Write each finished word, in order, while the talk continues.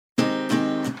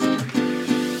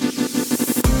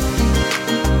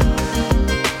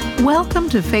Welcome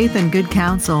to Faith and Good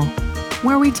Counsel,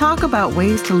 where we talk about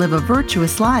ways to live a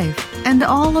virtuous life and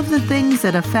all of the things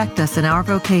that affect us in our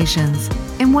vocations,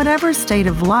 in whatever state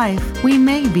of life we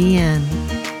may be in.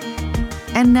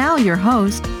 And now your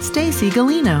host, Stacy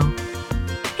Galino.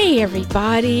 Hey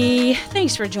everybody,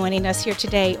 thanks for joining us here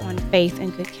today on Faith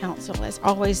and Good Counsel. As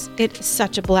always, it is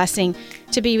such a blessing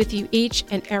to be with you each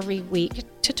and every week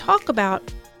to talk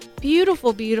about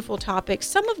beautiful, beautiful topics,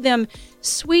 some of them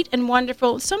sweet and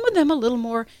wonderful, some of them a little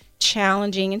more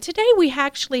challenging. And today we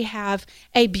actually have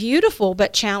a beautiful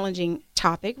but challenging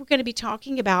topic. We're going to be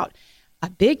talking about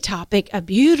a big topic, a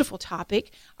beautiful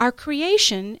topic, our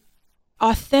creation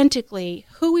authentically,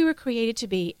 who we were created to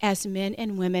be as men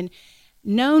and women,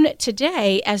 known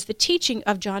today as the teaching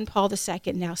of John Paul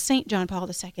II, now St. John Paul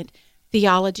II,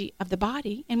 Theology of the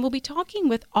Body. And we'll be talking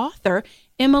with author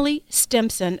Emily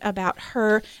Stimson about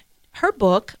her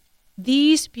book,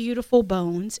 These Beautiful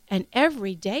Bones, an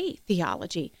Everyday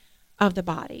Theology of the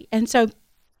Body. And so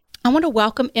I want to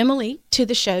welcome Emily to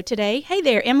the show today. Hey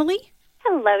there, Emily.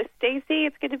 Hello, Stacy.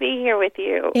 It's good to be here with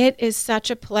you. It is such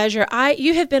a pleasure.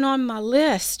 You have been on my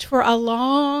list for a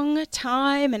long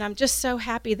time, and I'm just so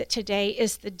happy that today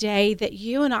is the day that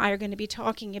you and I are going to be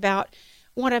talking about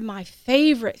one of my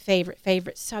favorite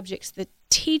subjects, the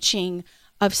teaching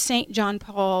of St. John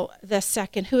Paul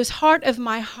II, who is heart of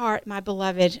my heart, my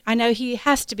beloved. I know he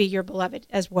has to be your beloved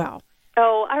as well.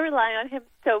 Oh, I rely on him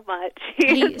so much.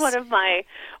 He is one of my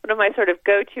sort of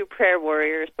go-to prayer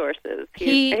warrior sources.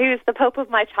 He was the Pope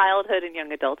of my childhood and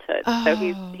young adulthood. Oh, so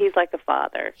he's like a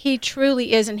father. He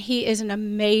truly is, and he is an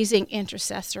amazing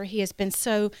intercessor. He has been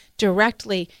so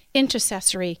directly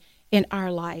intercessory in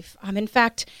our life. In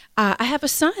fact, I have a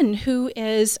son who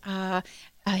is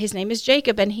his name is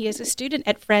Jacob, and he is a student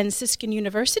at Franciscan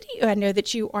University. I know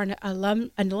that you are an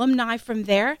alumni from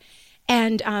there.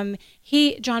 And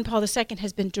John Paul II,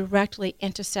 has been directly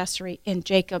intercessory in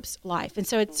Jacob's life. And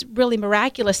so it's really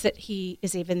miraculous that he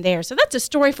is even there. So that's a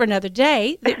story for another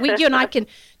day that you and I can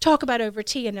talk about over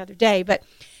tea another day. But,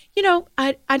 you know,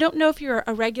 I don't know if you're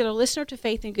a regular listener to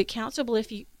Faith and Good Counsel,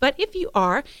 but if you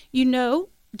are, you know,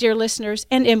 dear listeners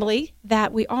and Emily,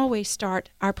 that we always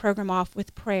start our program off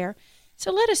with prayer.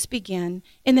 So let us begin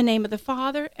in the name of the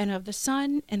Father, and of the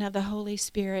Son, and of the Holy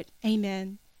Spirit.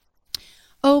 Amen.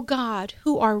 O God,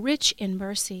 who are rich in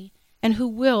mercy, and who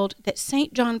willed that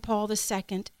St. John Paul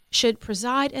II should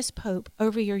preside as Pope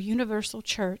over your universal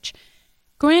church,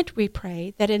 grant, we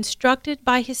pray, that instructed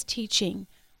by his teaching,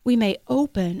 we may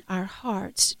open our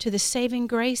hearts to the saving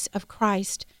grace of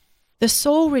Christ, the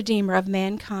sole Redeemer of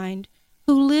mankind,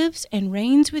 who lives and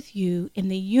reigns with you in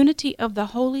the unity of the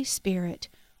Holy Spirit,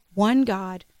 one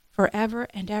God, forever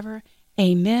and ever.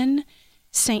 Amen.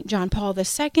 St. John Paul II,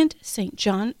 St.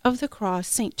 John of the Cross,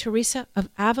 St. Teresa of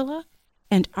Avila,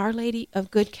 and Our Lady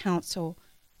of Good Counsel,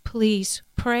 please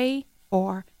pray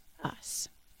for us.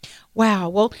 Wow.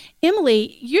 Well,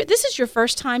 Emily, this is your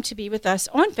first time to be with us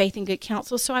on Faith and Good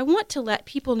Counsel, so I want to let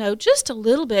people know just a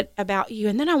little bit about you,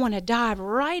 and then I want to dive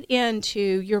right into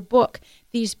your book,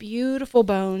 These Beautiful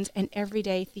Bones, an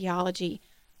Everyday Theology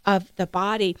of the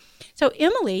Body. So,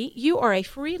 Emily, you are a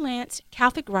freelance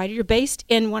Catholic writer. You're based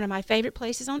in one of my favorite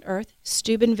places on earth,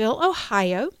 Steubenville,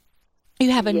 Ohio.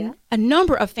 You have a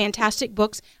number of fantastic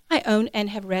books. I own and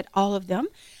have read all of them.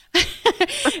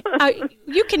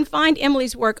 You can find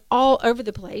Emily's work all over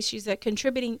the place. She's a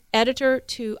contributing editor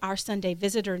to our Sunday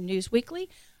Visitor News Weekly,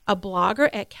 a blogger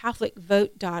at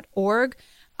CatholicVote.org,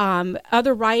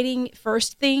 other writing,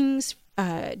 First Things,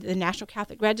 the National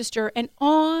Catholic Register, and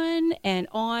on and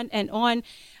on and on.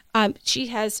 She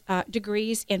has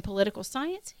degrees in political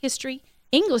science, history,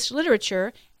 English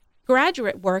literature,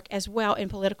 graduate work as well in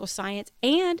political science,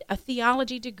 and a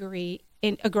graduate degree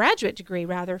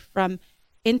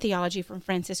in theology from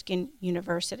Franciscan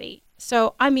University.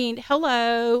 So, I mean,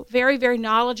 hello, very, very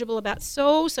knowledgeable about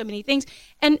so many things.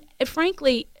 And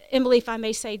frankly, Emily, if I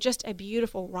may say, just a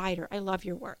beautiful writer. I love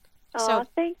your work. Oh,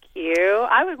 thank you.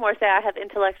 I would more say I have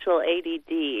intellectual ADD,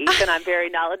 and I'm very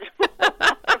knowledgeable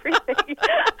about everything. So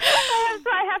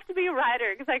I have to be a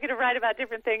writer because I get to write about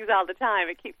different things all the time.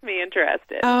 It keeps me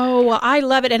interested. Oh, well, I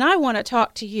love it, and I want to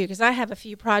talk to you because I have a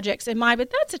few projects in mind, but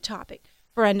that's a topic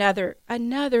for another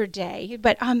day.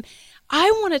 But I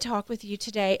want to talk with you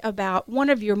today about one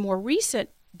of your more recent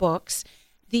books,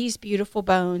 These Beautiful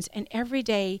Bones, an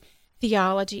Everyday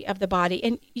Theology of the Body.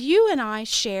 And you and I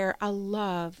share a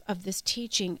love of this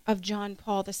teaching of John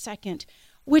Paul II,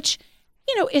 which,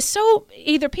 you know, is so,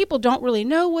 either people don't really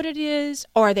know what it is,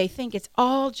 or they think it's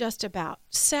all just about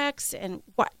sex and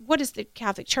what does the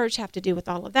Catholic Church have to do with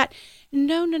all of that?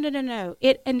 No.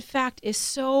 It, in fact, is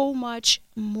so much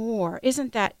more.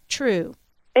 Isn't that true?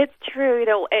 It's true.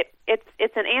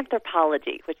 It's an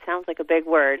anthropology, which sounds like a big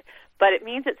word, but it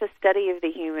means it's a study of the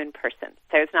human person.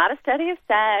 So it's not a study of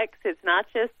sex. It's not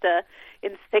just a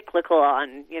encyclical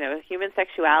on, human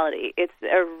sexuality. It's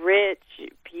a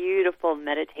rich, beautiful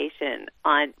meditation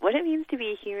on what it means to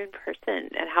be a human person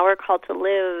and how we're called to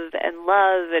live and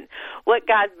love and what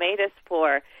God made us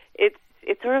for. It's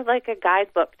sort of like a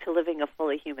guidebook to living a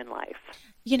fully human life.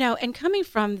 And coming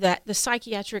from the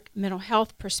psychiatric mental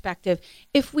health perspective,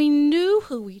 if we knew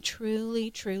who we truly,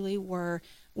 truly were,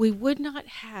 we would not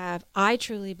have, I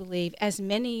truly believe, as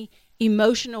many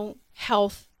emotional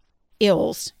health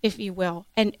ills, if you will,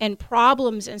 and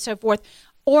problems and so forth.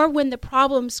 Or when the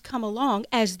problems come along,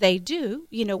 as they do,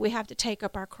 we have to take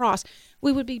up our cross,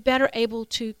 we would be better able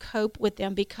to cope with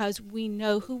them because we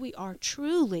know who we are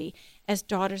truly as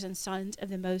daughters and sons of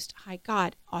the Most High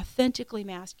God, authentically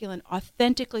masculine,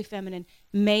 authentically feminine,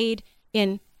 made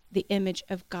in the image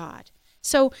of God.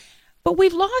 So, but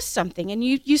we've lost something, and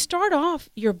you start off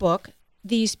your book,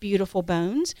 These Beautiful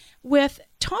Bones, with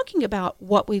talking about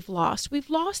what we've lost.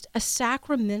 We've lost a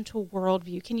sacramental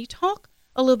worldview. Can you talk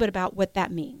a little bit about what that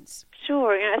means?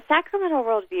 Sure. A sacramental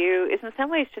worldview is in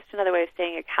some ways just another way of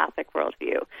saying a Catholic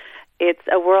worldview. It's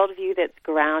a worldview that's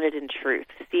grounded in truth,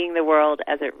 seeing the world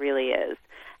as it really is.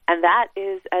 And that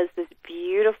is as this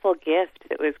beautiful gift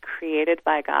that was created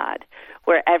by God,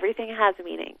 where everything has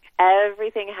meaning,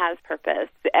 everything has purpose,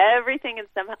 everything in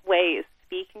some way is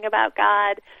speaking about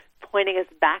God, pointing us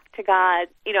back to God.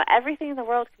 Everything in the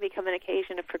world can become an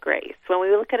occasion for grace. When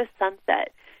we look at a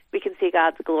sunset, we can see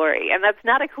God's glory. And that's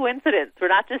not a coincidence. We're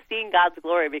not just seeing God's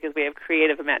glory because we have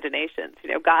creative imaginations.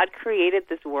 God created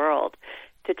this world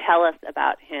to tell us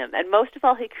about Him. And most of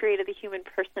all, He created the human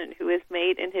person who is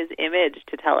made in His image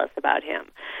to tell us about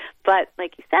Him. But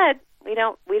like you said, we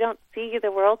don't see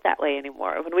the world that way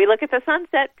anymore. When we look at the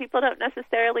sunset, people don't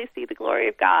necessarily see the glory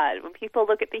of God. When people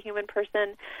look at the human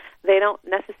person, they don't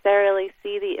necessarily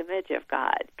see the image of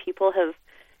God. People have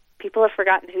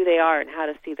forgotten who they are and how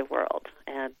to see the world.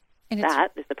 And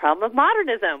that is the problem of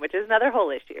modernism, which is another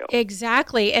whole issue.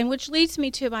 Exactly, and which leads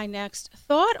me to my next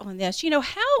thought on this.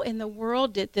 How in the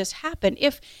world did this happen?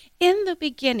 If in the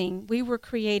beginning we were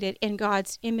created in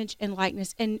God's image and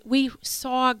likeness, and we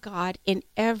saw God in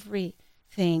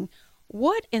everything,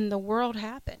 what in the world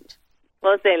happened?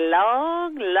 Well, it's a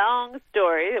long, long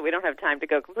story that we don't have time to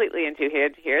go completely into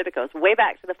here that goes way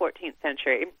back to the 14th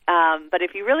century. But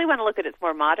if you really want to look at its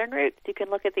more modern roots, you can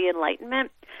look at the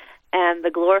Enlightenment and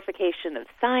the glorification of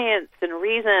science and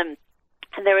reason.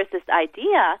 And there was this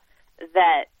idea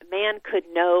that man could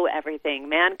know everything.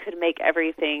 Man could make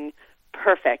everything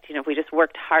perfect, if we just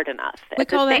worked hard enough. We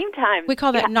call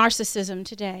that narcissism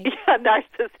today. Yeah,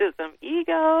 narcissism,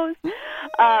 egos.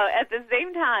 At the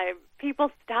same time,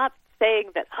 people stopped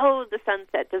saying that,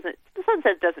 the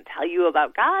sunset doesn't tell you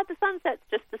about God. The sunset's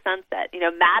just the sunset.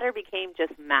 Matter became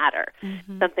just matter,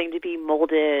 something to be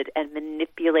molded and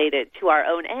manipulated to our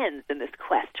own ends in this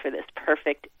quest for this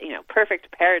perfect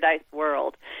paradise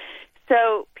world.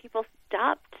 So people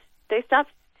stopped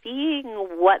seeing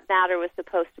what matter was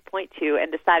supposed to point to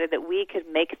and decided that we could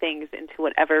make things into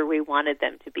whatever we wanted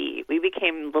them to be. We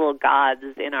became little gods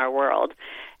in our world.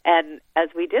 And as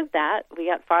we did that, we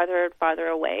got farther and farther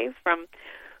away from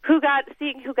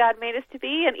seeing who God made us to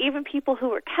be. And even people who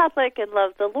were Catholic and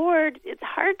loved the Lord, it's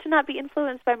hard to not be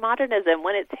influenced by modernism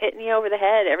when it's hitting you over the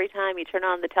head every time you turn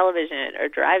on the television or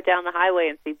drive down the highway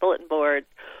and see bulletin boards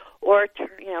or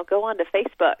go onto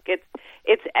Facebook.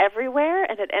 It's everywhere,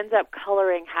 and it ends up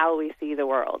coloring how we see the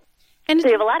world. And so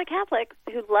you have a lot of Catholics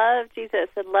who love Jesus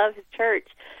and love His church,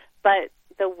 but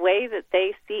the way that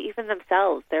they see even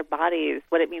themselves, their bodies,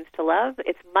 what it means to love,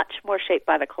 it's much more shaped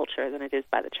by the culture than it is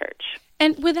by the church.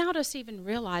 And without us even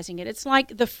realizing it, it's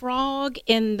like the frog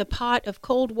in the pot of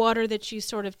cold water that you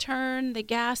sort of turn the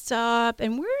gas up,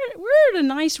 and we're at a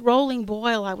nice rolling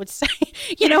boil, I would say,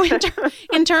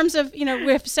 in terms of,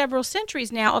 we have several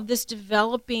centuries now of this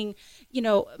developing,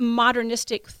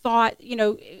 modernistic thought,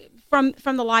 from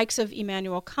the likes of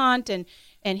Immanuel Kant and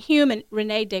Hume and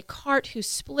René Descartes, who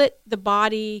split the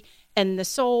body and the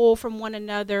soul from one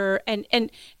another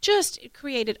and just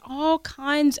created all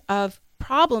kinds of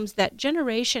problems that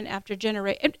generation after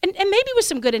generation, and maybe with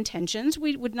some good intentions,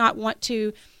 we would not want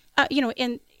to,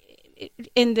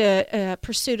 in the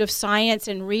pursuit of science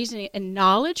and reasoning and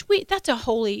knowledge, that's a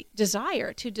holy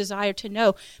desire to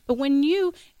know. But when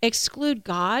you exclude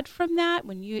God from that,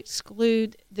 when you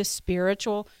exclude the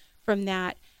spiritual from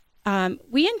that,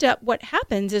 we end up, what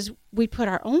happens is we put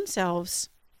our own selves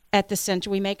at the center.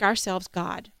 We make ourselves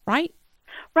God, right?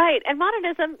 Right. And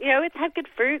modernism, it's had good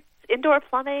fruits in indoor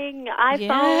plumbing, iPhone.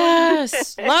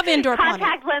 Yes, love indoor plumbing.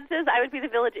 Contact lenses. I would be the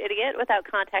village idiot without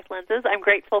contact lenses. I'm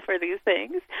grateful for these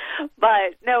things.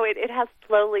 But no, it has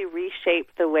slowly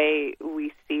reshaped the way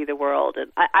we see the world.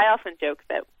 And I often joke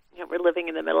that we're living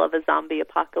in the middle of a zombie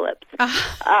apocalypse.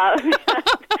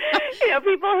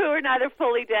 People who are neither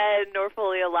fully dead nor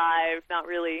fully alive, not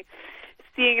really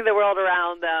seeing the world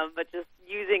around them, but just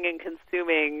using and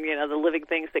consuming, the living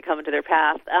things that come into their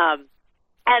path.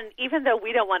 And even though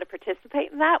we don't want to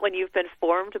participate in that, when you've been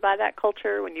formed by that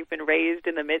culture, when you've been raised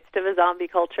in the midst of a zombie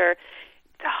culture,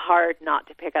 it's hard not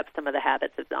to pick up some of the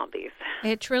habits of zombies.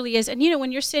 It truly is. And,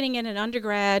 when you're sitting in an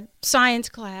undergrad science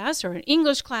class or an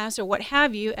English class or what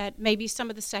have you at maybe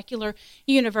some of the secular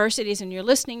universities and you're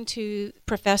listening to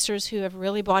professors who have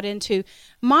really bought into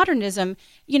modernism,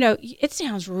 it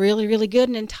sounds really, really good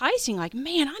and enticing. Like,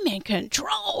 man, I'm in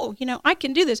control. I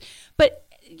can do this. But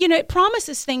it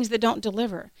promises things that don't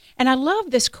deliver. And I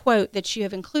love this quote that you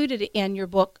have included in your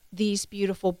book, These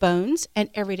Beautiful Bones, An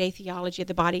Everyday Theology of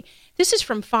the Body. This is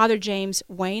from Father James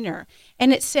Weiner.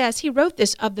 And it says, he wrote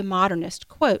this of the modernist,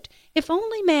 quote, "If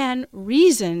only man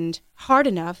reasoned hard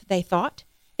enough, they thought,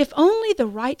 if only the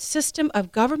right system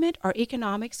of government or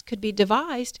economics could be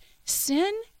devised,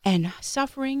 sin and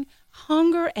suffering,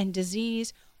 hunger and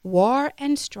disease, war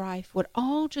and strife would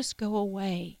all just go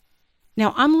away."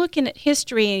 Now, I'm looking at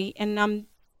history, and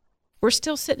we're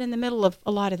still sitting in the middle of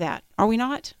a lot of that. Are we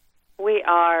not? We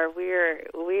are.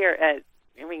 We're at,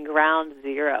 ground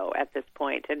zero at this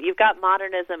point. And you've got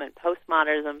modernism and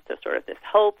postmodernism, so sort of this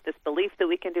hope, this belief that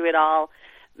we can do it all,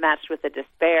 matched with the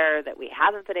despair that we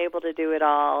haven't been able to do it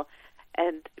all.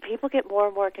 And people get more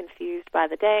and more confused by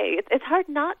the day. It's hard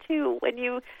not to when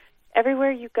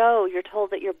everywhere you go, you're told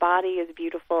that your body is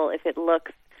beautiful if it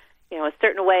looks a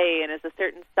certain way and is a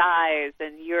certain size,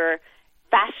 and you're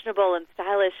fashionable and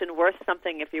stylish and worth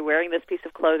something if you're wearing this piece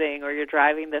of clothing or you're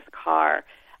driving this car.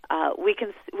 We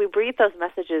breathe those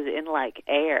messages in like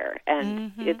air,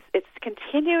 and it's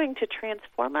continuing to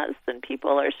transform us. And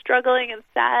people are struggling and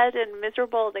sad and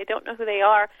miserable. They don't know who they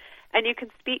are, and you can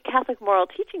speak Catholic moral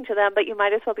teaching to them, but you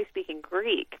might as well be speaking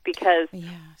Greek because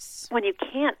when you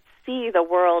can't see the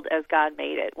world as God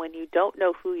made it, when you don't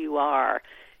know who you are,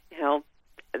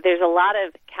 there's a lot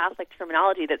of Catholic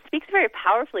terminology that speaks very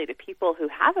powerfully to people who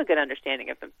have a good understanding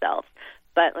of themselves.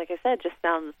 But like I said, just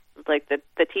sounds like the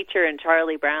teacher in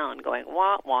Charlie Brown going,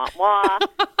 wah, wah, wah,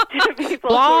 to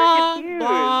people blah, who are confused.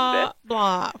 Blah,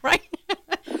 blah, right?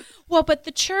 Well, but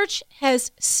the church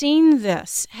has seen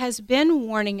this, has been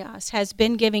warning us, has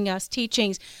been giving us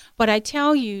teachings. But I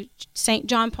tell you, St.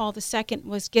 John Paul II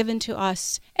was given to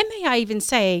us, and may I even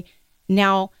say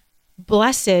now,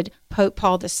 Blessed Pope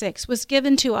Paul VI was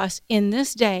given to us in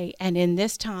this day and in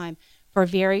this time for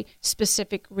very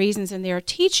specific reasons. And there are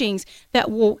teachings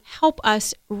that will help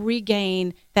us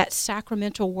regain that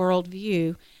sacramental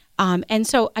worldview. And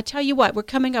so I tell you what, we're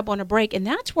coming up on a break, and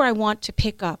that's where I want to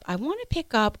pick up. I want to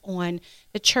pick up on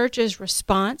the church's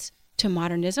response to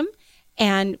modernism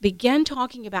and begin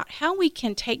talking about how we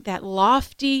can take that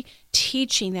lofty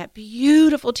teaching, that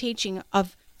beautiful teaching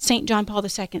of St. John Paul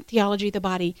II, Theology of the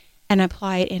Body, and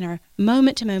apply it in our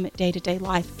moment-to-moment, day-to-day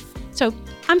life. So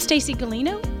I'm Stacy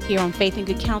Galino here on Faith and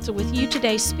Good Counsel with you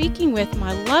today, speaking with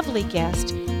my lovely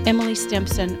guest, Emily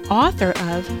Stimson, author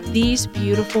of These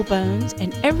Beautiful Bones,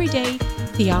 An Everyday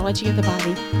Theology of the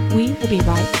Body. We will be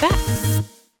right back.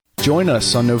 Join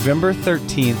us on November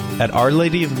 13th at Our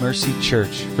Lady of Mercy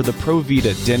Church for the Pro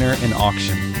Vita Dinner and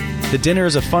Auction. The dinner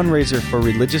is a fundraiser for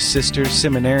religious sisters,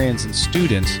 seminarians, and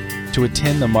students to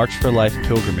attend the March for Life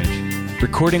pilgrimage.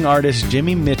 Recording artist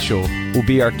Jimmy Mitchell will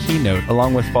be our keynote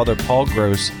along with Father Paul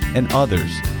Gross and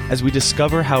others as we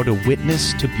discover how to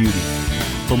witness to beauty.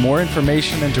 For more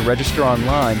information and to register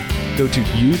online, go to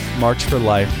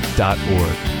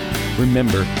youthmarchforlife.org.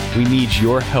 Remember, we need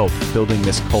your help building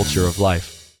this culture of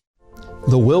life.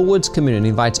 The Willwoods community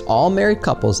invites all married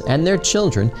couples and their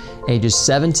children ages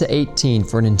 7 to 18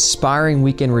 for an inspiring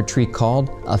weekend retreat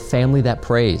called A Family That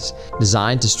Prays.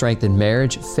 Designed to strengthen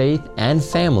marriage, faith, and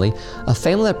family, A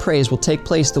Family That Prays will take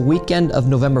place the weekend of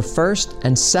November 1st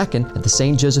and 2nd at the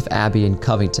St. Joseph Abbey in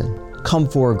Covington. Come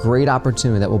for a great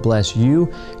opportunity that will bless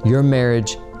you, your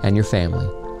marriage, and your family.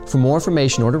 For more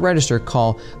information or to register,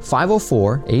 call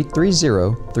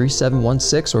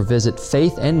 504-830-3716 or visit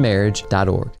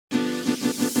faithandmarriage.org.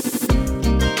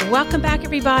 Welcome back,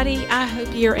 everybody. I hope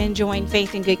you're enjoying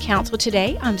Faith and Good Counsel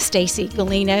today. I'm Stacy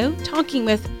Galino, talking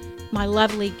with my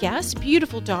lovely guest,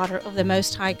 beautiful daughter of the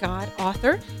Most High God,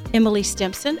 author Emily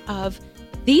Stimson of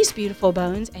These Beautiful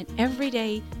Bones, An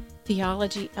Everyday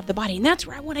theology of the body. And that's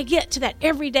where I want to get to that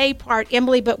everyday part,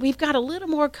 Emily, but we've got a little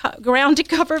more ground to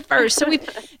cover first. So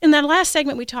in that last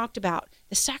segment, we talked about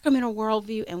the sacramental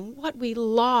worldview and what we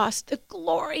lost, the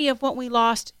glory of what we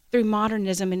lost through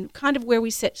modernism and kind of where we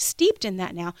sit steeped in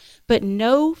that now. But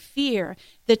no fear,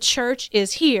 the church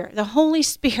is here. The Holy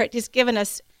Spirit has given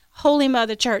us Holy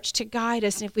Mother Church to guide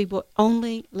us if we will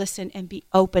only listen and be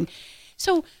open.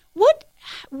 So what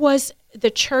was the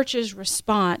church's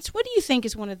response? What do you think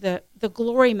is one of the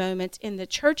glory moments in the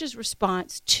church's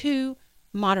response to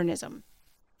modernism?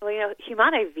 Well,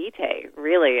 Humanae Vitae,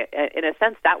 really, in a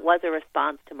sense, that was a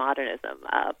response to modernism.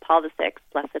 Paul VI,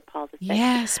 Blessed Paul VI.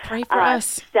 Yes, pray for us.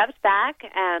 Stepped back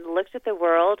and looked at the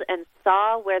world and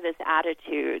saw where this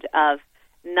attitude of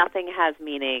nothing has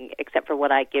meaning except for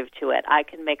what I give to it. I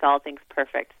can make all things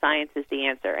perfect. Science is the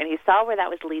answer. And he saw where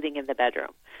that was leading in the bedroom,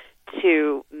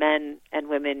 to men and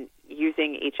women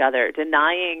using each other,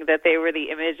 denying that they were the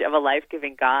image of a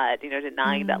life-giving God,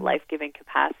 denying that life-giving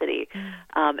capacity,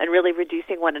 and really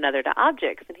reducing one another to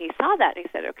objects. And he saw that, and he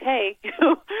said, okay,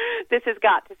 this has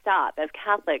got to stop. As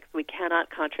Catholics, we cannot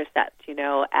contracept.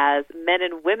 As men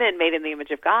and women made in the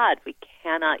image of God, we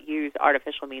cannot use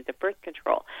artificial means of birth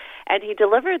control. And he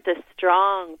delivered this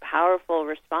strong, powerful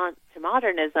response to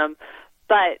modernism,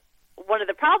 but one of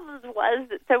the problems was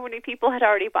that so many people had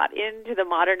already bought into the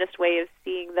modernist way of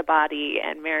seeing the body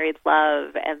and married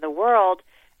love and the world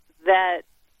that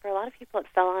for a lot of people it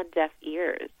fell on deaf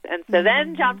ears. And so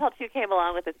then John Paul II came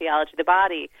along with the theology of the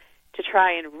body to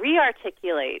try and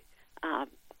re-articulate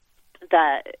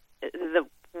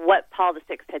what Paul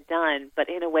VI had done, but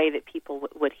in a way that people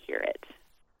would hear it.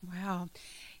 Wow.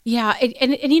 Yeah,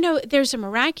 and there's a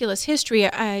miraculous history.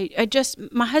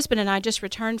 My husband and I just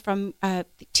returned from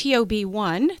TOB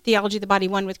 1, Theology of the Body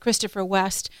 1 with Christopher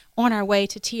West, on our way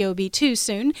to TOB 2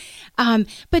 soon.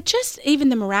 But just even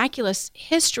the miraculous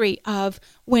history of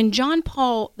when John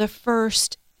Paul I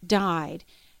died,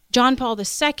 John Paul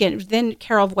II, then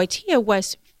Karol Wojtyła,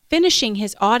 was finishing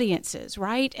his audiences,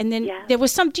 right? And then there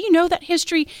was do you know that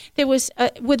history? There was,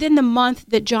 within the month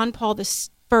that John Paul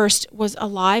First was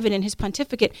alive and in his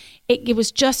pontificate, it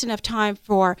was just enough time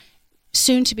for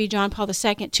soon-to-be John Paul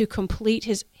II to complete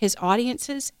his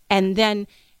audiences, and then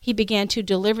he began to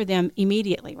deliver them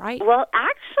immediately, right? Well,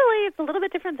 actually, it's a little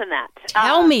bit different than that.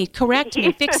 Tell me, correct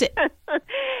me, fix it.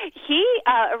 He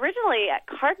originally,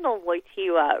 Cardinal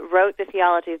Wojtyła, wrote the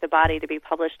Theology of the Body to be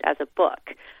published as a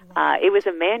book. It was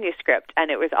a manuscript, and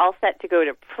it was all set to go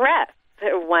to press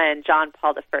when John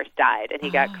Paul I died, and he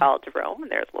got called to Rome,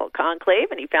 and there was a little conclave,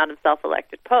 and he found himself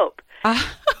elected Pope.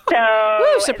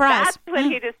 So surprise. That's when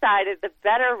he decided the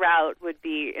better route would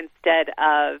be, instead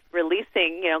of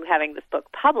releasing, having this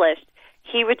book published,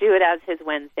 he would do it as his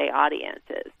Wednesday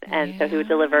audiences. And so he would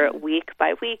deliver it week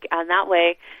by week, and that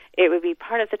way it would be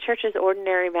part of the Church's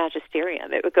ordinary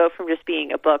magisterium. It would go from just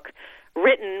being a book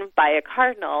written by a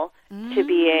cardinal to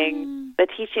being the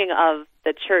teaching of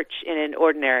the Church in an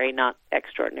ordinary, not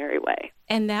extraordinary way.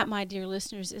 And that, my dear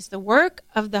listeners, is the work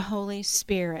of the Holy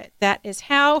Spirit. That is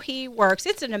how he works.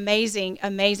 It's an amazing,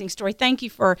 amazing story. Thank you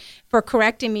for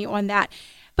correcting me on that.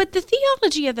 But the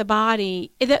theology of the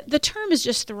body, the term is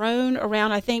just thrown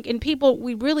around, I think, and people,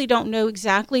 we really don't know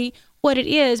exactly what it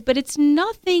is, but it's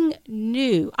nothing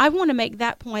new. I want to make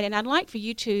that point, and I'd like for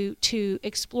you to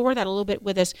explore that a little bit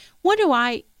with us.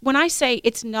 When I say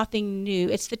it's nothing new,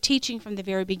 it's the teaching from the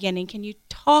very beginning. Can you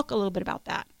talk a little bit about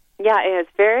that? Yeah, it's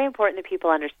very important that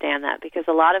people understand that, because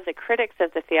a lot of the critics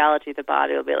of the theology of the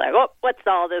body will be like, oh, what's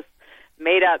all this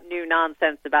made-up new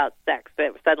nonsense about sex that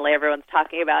suddenly everyone's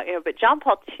talking about? But John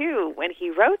Paul II, when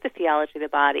he wrote the theology of the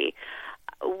body,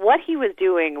 what he was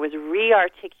doing was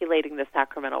re-articulating the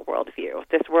sacramental worldview,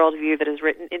 this worldview that is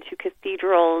written into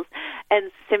cathedrals and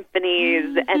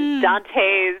symphonies and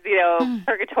Dante's,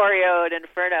 Purgatorio and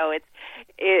Inferno.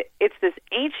 It's this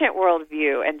ancient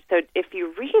worldview. And so if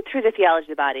you read through the theology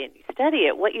of the body and you study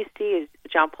it, what you see is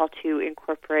John Paul II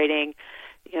incorporating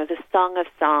the Song of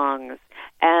Songs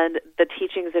and the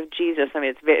teachings of Jesus. I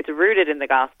mean, it's rooted in the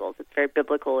Gospels. It's very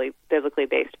biblically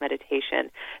based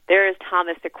meditation. There is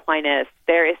Thomas Aquinas.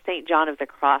 There is St. John of the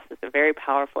Cross. It's a very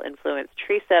powerful influence.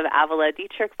 Teresa of Avila,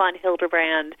 Dietrich von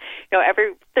Hildebrand.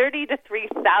 Every 30 to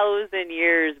 3,000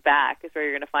 years back is where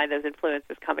you're going to find those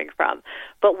influences coming from.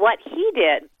 But what he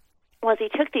did was he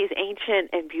took these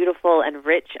ancient and beautiful and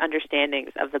rich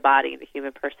understandings of the body and the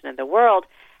human person and the world,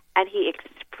 and he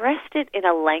expressed it in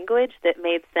a language that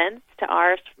made sense to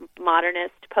our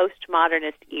modernist,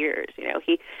 postmodernist ears.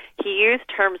 He used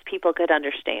terms people could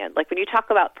understand. Like when you talk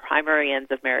about primary ends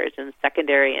of marriage and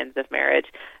secondary ends of marriage,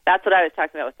 that's what I was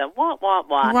talking about with them. Wah, wah,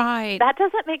 wah. Right. That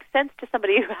doesn't make sense to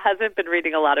somebody who hasn't been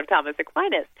reading a lot of Thomas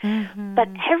Aquinas. Mm-hmm. But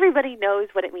everybody knows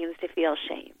what it means to feel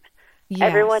shame. Yes.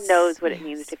 Everyone knows what it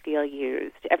means to feel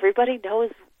used. Everybody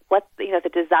knows what the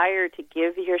desire to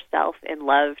give yourself in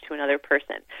love to another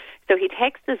person. So he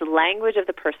takes this language of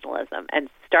the personalism and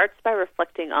starts by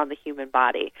reflecting on the human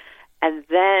body, and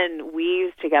then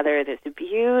weaves together this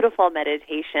beautiful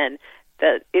meditation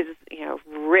that is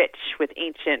rich with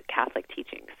ancient Catholic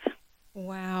teachings.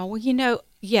 Wow. Well,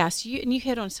 yes, you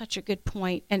hit on such a good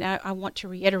point, and I want to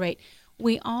reiterate,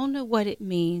 we all know what it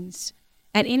means.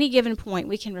 At any given point,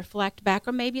 we can reflect back,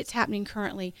 or maybe it's happening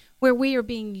currently, where we are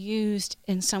being used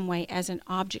in some way as an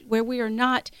object, where we are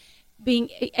not being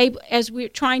able, as we're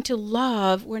trying to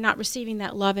love, we're not receiving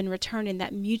that love in return, and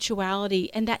that mutuality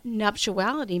and that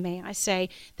nuptiality, may I say,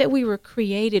 that we were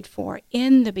created for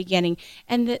in the beginning.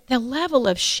 And the level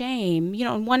of shame,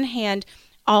 on one hand,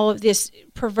 all of this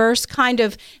perverse kind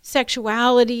of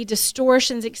sexuality,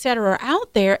 distortions, etc., are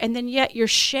out there, and then yet you're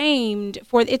shamed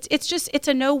for it. It's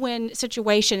a no-win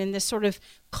situation in this sort of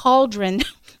cauldron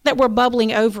that we're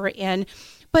bubbling over in.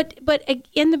 But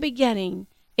in the beginning,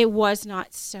 it was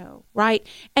not so, right?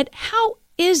 And how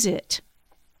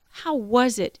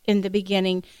was it in the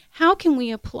beginning? How can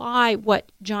we apply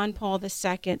what St. John Paul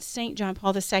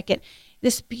II,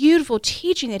 this beautiful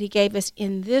teaching that he gave us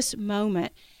in this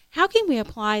moment? How can we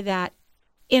apply that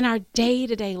in our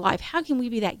day-to-day life? How can we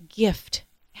be that gift?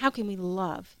 How can we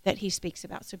love that he speaks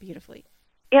about so beautifully?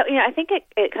 Yeah, I think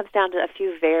it comes down to a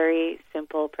few very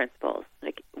simple principles.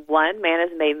 Like, one, man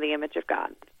is made in the image of God.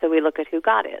 So we look at who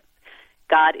God is.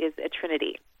 God is a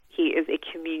Trinity. He is a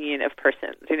communion of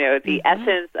persons. The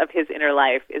essence of his inner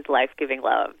life is life-giving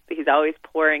love. He's always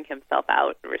pouring himself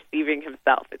out, receiving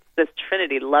himself. It's this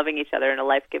Trinity loving each other in a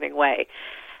life-giving way.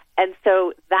 And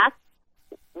so that's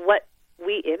what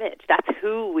we image. That's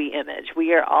who we image.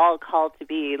 We are all called to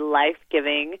be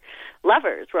life-giving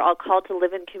lovers. We're all called to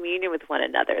live in communion with one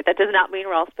another. That does not mean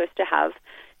we're all supposed to have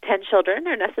 10 children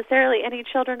or necessarily any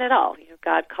children at all.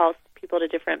 God calls people to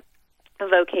different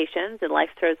vocations, and life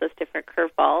throws us different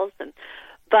curveballs.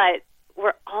 But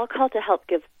we're all called to help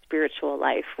give spiritual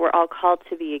life. We're all called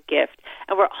to be a gift.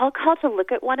 And we're all called to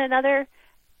look at one another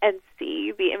and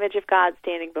see the image of God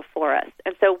standing before us.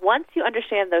 And so once you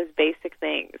understand those basic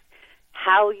things,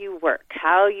 how you work,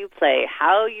 how you play,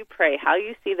 how you pray, how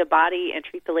you see the body and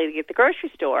treat the lady at the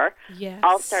grocery store,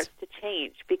 all starts to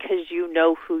change because you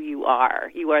know who you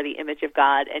are. You are the image of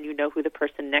God, and you know who the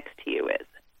person next to you is.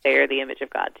 They are the image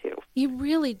of God too. It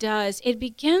really does. It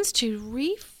begins to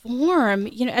reform,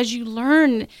 as you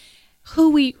learn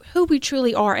who we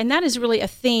truly are. And that is really a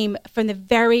theme from the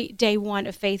very day one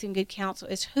of Faith and Good Counsel,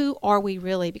 is who are we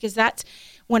really? Because that's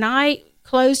when I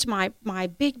closed my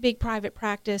big private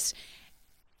practice,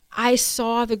 I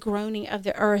saw the groaning of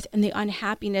the earth and the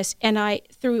unhappiness, and I,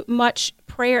 through much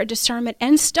prayer, discernment,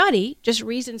 and study, just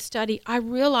reasoned study, I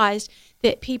realized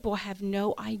that people have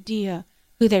no idea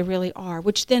who they really are,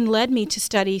 which then led me to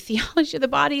study theology of the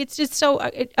body. It's just so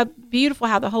beautiful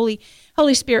how the Holy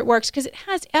Spirit works, because it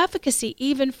has efficacy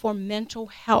even for mental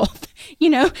health,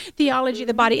 theology of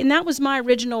the body. And that was my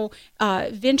original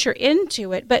venture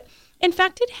into it. But in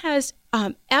fact, it has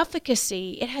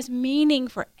efficacy. It has meaning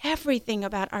for everything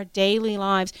about our daily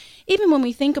lives. Even when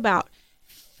we think about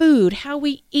food, how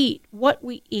we eat, what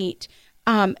we eat,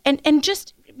 and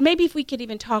just maybe if we could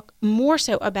even talk more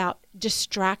so about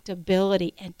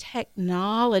distractibility and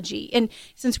technology. And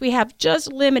since we have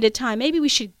just limited time, maybe we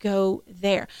should go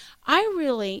there. I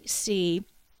really see,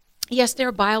 yes, there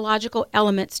are biological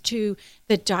elements to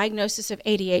the diagnosis of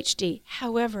ADHD.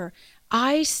 However,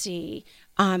 I see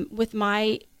with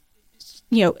my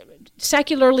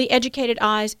secularly educated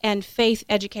eyes and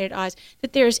faith-educated eyes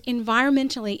that there's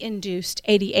environmentally induced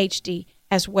ADHD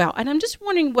as well. And I'm just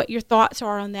wondering what your thoughts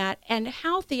are on that, and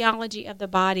how theology of the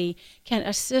body can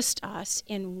assist us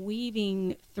in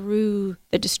weaving through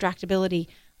the distractibility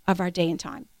of our day and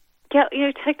time.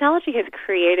 Yeah, technology has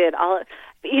created all.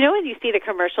 When you see the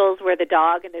commercials where the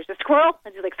dog and there's a squirrel,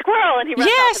 and you're like, squirrel, and he runs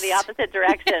off in the opposite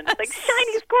direction. It's like,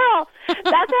 shiny squirrel.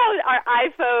 That's how our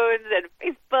iPhones and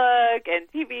Facebook and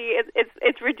TV,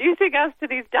 it's reducing us to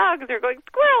these dogs. They're going,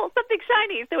 squirrel, something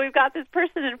shiny. So we've got this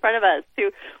person in front of us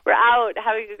who we're out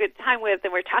having a good time with,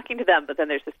 and we're talking to them, but then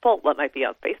there's this poll, what might be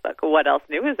on Facebook, or what else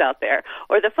new is out there,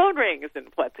 or the phone rings, and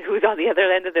who's on the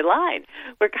other end of the line.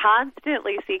 We're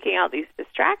constantly seeking out these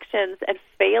distractions and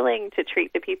failing to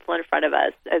treat the people in front of us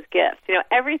as gifts.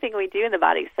 Everything we do in the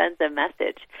body sends a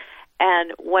message.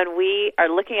 And when we are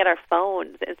looking at our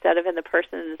phones instead of in the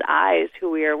person's eyes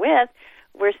who we are with,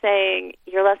 we're saying,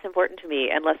 you're less important to me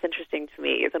and less interesting to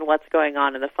me than what's going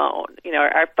on in the phone.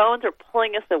 Our phones are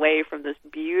pulling us away from this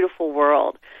beautiful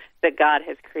world that God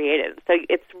has created. So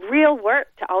it's real work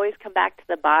to always come back to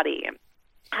the body and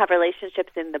have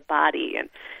relationships in the body and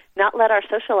not let our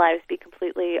social lives be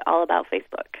completely all about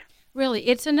Facebook. Really,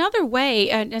 it's another way,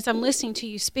 and as I'm listening to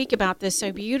you speak about this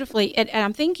so beautifully, and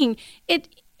I'm thinking it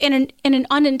in an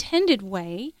unintended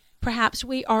way, perhaps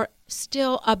we are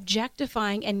still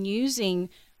objectifying and using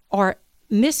or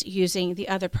misusing the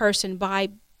other person by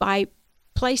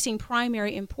placing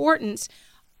primary importance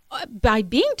by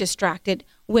being distracted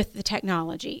with the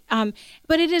technology.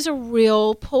 But it is a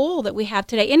real pull that we have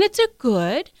today, and it's a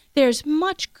good. There's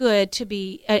much good to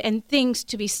be and things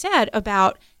to be said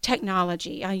about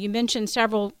technology. You mentioned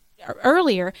several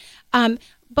earlier,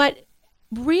 but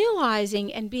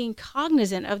realizing and being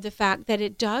cognizant of the fact that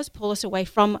it does pull us away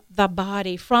from the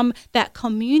body, from that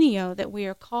communio that we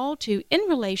are called to in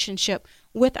relationship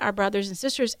with our brothers and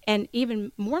sisters, and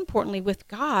even more importantly, with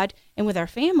God and with our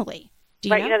family.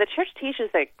 Right. The church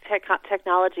teaches that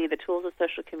technology, the tools of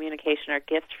social communication, are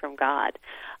gifts from God.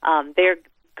 They're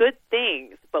good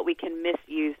things, but we can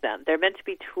misuse them. They're meant to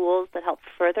be tools that help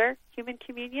further human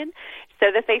communion.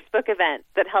 So the Facebook event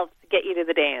that helps get you to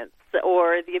the dance,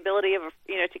 or the ability of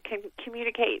to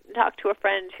communicate and talk to a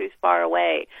friend who's far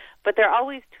away. But they're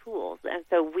always tools, and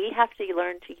so we have to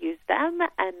learn to use them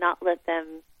and not let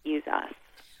them use us.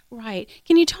 Right.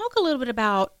 Can you talk a little bit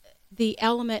about the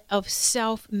element of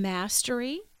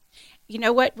self-mastery? You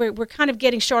know what? We're kind of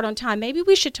getting short on time. Maybe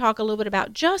we should talk a little bit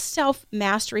about just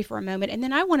self-mastery for a moment, and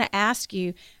then I want to ask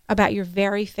you about your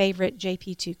very favorite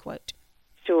JP2 quote.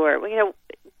 Sure. Well,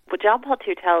 John Paul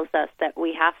II tells us that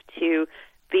we have to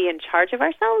be in charge of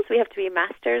ourselves. We have to be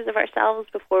masters of ourselves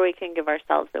before we can give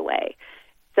ourselves away.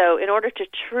 So in order to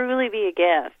truly be a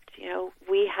gift,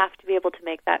 we have to be able to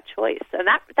make that choice. And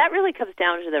that really comes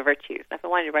down to the virtues. I've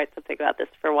been wanting to write something about this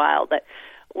for a while, but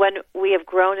when we have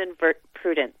grown in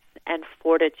prudence and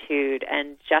fortitude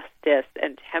and justice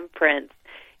and temperance,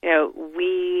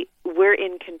 we're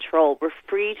in control. We're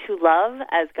free to love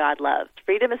as God loves.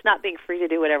 Freedom is not being free to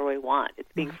do whatever we want.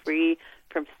 It's being free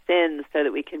from sin so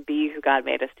that we can be who God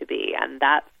made us to be. And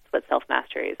that's what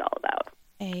self-mastery is all about.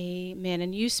 Amen.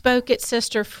 And you spoke it,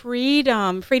 sister.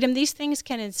 Freedom. These things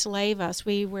can enslave us.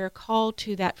 We're called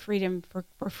to that freedom.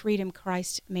 For freedom,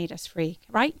 Christ made us free,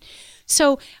 right?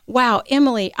 So, wow,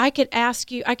 Emily, I could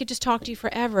just talk to you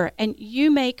forever. And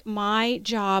you make my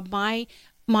job, my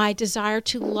desire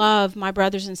to love my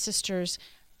brothers and sisters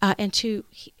and to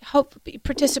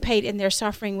participate in their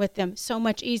suffering with them so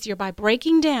much easier by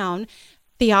breaking down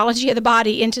theology of the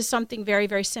body into something very,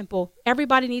 very simple.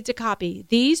 Everybody needs a copy.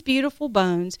 These Beautiful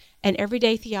Bones and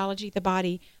Everyday Theology of the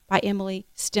Body by Emily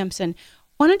Stimson.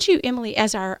 Why don't you, Emily,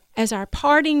 as our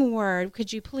parting word,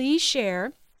 could you please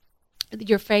share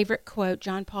your favorite quote, St.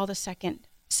 John Paul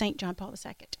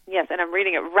II? Yes, and I'm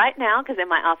reading it right now because in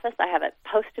my office I have it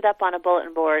posted up on a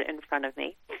bulletin board in front of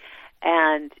me.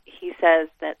 And he says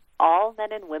that all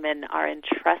men and women are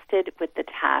entrusted with the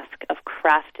task of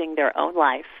crafting their own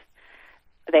life.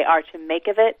 They are to make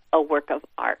of it a work of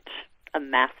art, a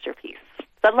masterpiece.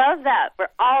 So I love that. We're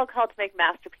all called to make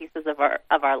masterpieces of our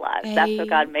lives. Amen. That's what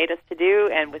God made us to do,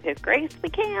 and with His grace, we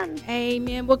can.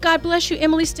 Amen. Well, God bless you,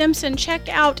 Emily Stimson. Check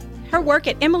out her work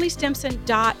at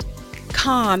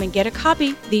emilystimson.com and get a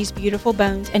copy, These Beautiful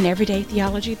Bones and Everyday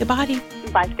Theology of the Body.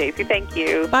 Bye, Stacey. Thank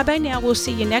you. Bye-bye now. We'll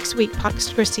see you next week.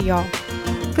 Pax Christi, y'all.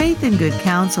 Faith in Good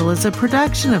Counsel is a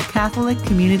production of Catholic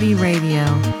Community Radio.